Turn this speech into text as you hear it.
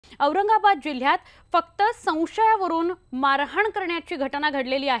औरंगाबाद जिल्ह्यात फक्त संशयावरून मारहाण करण्याची घटना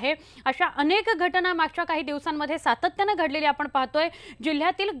घडलेली आहे। अशा अनेक घटना मागच्या काही दिवसांमध्ये सातत्याने घडलेली आपण पाहतोय।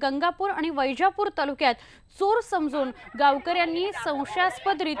 जिल्ह्यातील गंगापूर आणि वैजापूर तालुक्यात चोर समजून गावकऱ्यांनी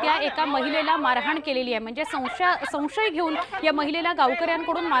संशयास्पदरित्या एका महिलेला मारहाण केलेली आहे। म्हणजे संशय घेऊन या महिलेला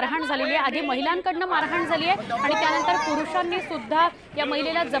गावकऱ्यांकडून मारहाण झालेली आहे। आधी महिलांकडून मारहाण झाली आहे आणि त्यानंतर पुरुषांनी सुद्धा या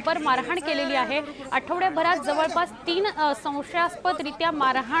महिलेला जबर मारहाण केलेली आहे। आठवड्याभरात जवळपास 3 संशयास्पदरित्या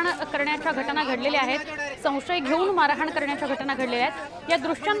मारहाण करण्याच्या घटना घडलेल्या आहेत। संशय घेऊन मारहाण करण्याच्या घटना घडलेल्या आहेत। या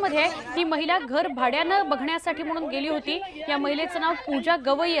दृश्यांमध्ये ही महिला घर भाड्याने बघण्यासाठी म्हणून गेली होती। या महिलेचं नाव पूजा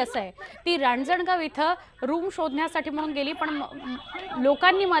गवई असं आहे। ती रांजणगाव इथं रूम शोधण्यासाठी म्हणून गेली, पण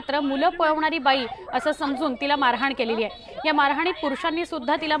लोकांनी मात्र मुलं पळवणारी बाई असं समजून तिला मारहाण केलेली आहे। या मारहाणीत पुरुषांनी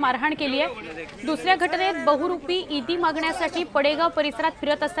सुद्धा तिला मारहाण केली आहे। दुसऱ्या घटनेत बहुरूपी ईदी मागण्यासाठी पडेगाव परिसरात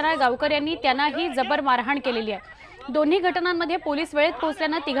फिरत असताना गावकऱ्यांनी त्यांनाही जबर मारहाण केलेली आहे। दोन्ही घटनांमध्ये पोलीस वेळेत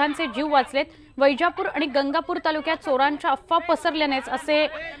पोहोचल्याने तिघांचे जीव वाचलेत। वैजापूर आणि गंगापूर तालुक्यात चोरांच्या अफवा पसरल्यानेच असे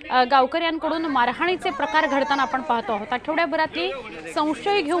गावकऱ्यांकडून मारहाणीचे प्रकार घडताना आपण पाहतो आहोत। आठवड्याभरातली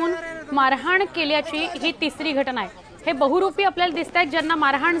संशय घेऊन मारहाण केल्याची ही तिसरी घटना आहे। हे बहुरूपी आपल्याला दिसतात ज्यांना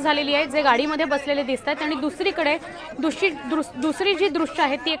मारहाण झालेली आहे, जे गाडीमध्ये बसलेले दिसतात। आणि दुसरीकडे दुसरी जी दृश्य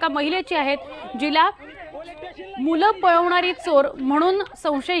आहेत ती एका महिलेची आहेत, जिला मुलं पळवणारी चोर म्हणून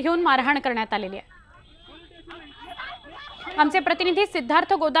संशय घेऊन मारहाण करण्यात आलेली आहे। आमचे प्रतिनिधी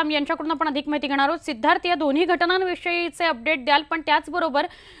सिद्धार्थ गोदाम यांच्याकडून आपण अधिक माहिती घेणार आहोत। सिद्धार्थ, या दोन्ही घटनांविषयीचे अपडेट द्याल, पण त्याचबरोबर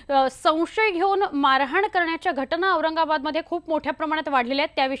संशय घेऊन मारहाण करण्याच्या घटना औरंगाबादमध्ये खूप मोठ्या प्रमाणात वाढलेल्या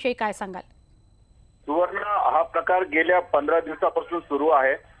आहेत, त्याविषयी काय सांगाल? सुवर्ण, हा प्रकार गेल्या 15 दिवसापासून सुरू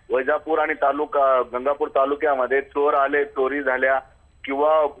आहे। वैजापूर आणि गंगापूर तालुक्यामध्ये चोर आले, चोरी झाल्या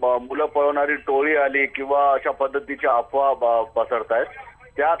किंवा मुलं पळवणारी टोळी आली किंवा अशा पद्धतीच्या अफवा पसरतायत।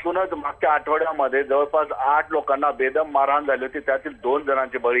 त्यातूनच मागच्या आठवड्यामध्ये जवळपास 8 लोकांना बेदम मारहाण झाली होती। त्यातील 2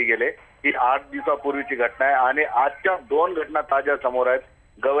 जणांचे बळी गेले। ही 8 दिवसापूर्वीची घटना आहे आणि आजच्या 2 घटना ताज्या समोर आहेत।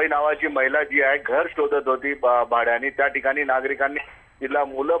 गवई नावाची महिला जी आहे घर शोधत होती भाड्याने, त्या ठिकाणी नागरिकांनी तिला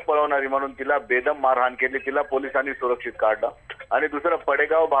मुलं पळवणारी म्हणून तिला बेदम मारहाण केली। तिला पोलिसांनी सुरक्षित काढलं। आणि दुसरं,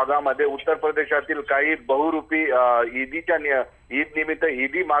 पडेगाव भागामध्ये उत्तर प्रदेशातील काही बहुरूपी ईद निमित्त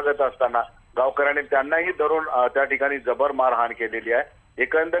ईदी मागत असताना गावकऱ्यांनी त्यांनाही धरून त्या ठिकाणी जबर मारहाण केलेली आहे।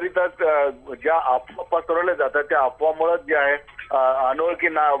 एकंदरीतच ज्या अफवा पसरवल्या जातात त्या अफवामुळे जे आहे अनोळखी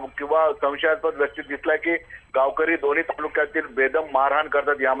किंवा संशयास्पद व्यक्ती दिसला की गावकरी दोन्ही तालुक्यातील बेदम मारहाण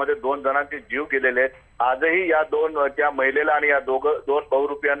करतात। यामध्ये 2 जणांचे जीव गेलेले आहेत। आजही या त्या महिलेला आणि या 2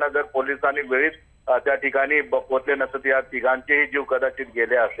 बहुरूपियांना जर पोलिसांनी वेळीच त्या ठिकाणी पोहोचले नसते तर या तिघांचेही जीव कदाचित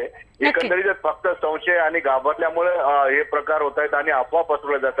गेले असते। एकंदरीत फक्त संशय आणि घाबरल्यामुळे हे प्रकार होत आहेत आणि अफवा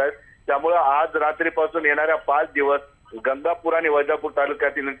पसरवल्या जात आहेत। त्यामुळे आज रात्रीपासून येणाऱ्या 5 दिवस गंगापूर आणि वैजापूर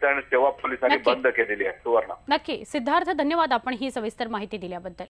तालुक्यातील इंटरनेट सेवा पोलिसांनी बंद केलेली आहे। सुवर्ण, नक्की सिद्धार्थ, धन्यवाद आपण ही सविस्तर माहिती दिल्याबद्दल।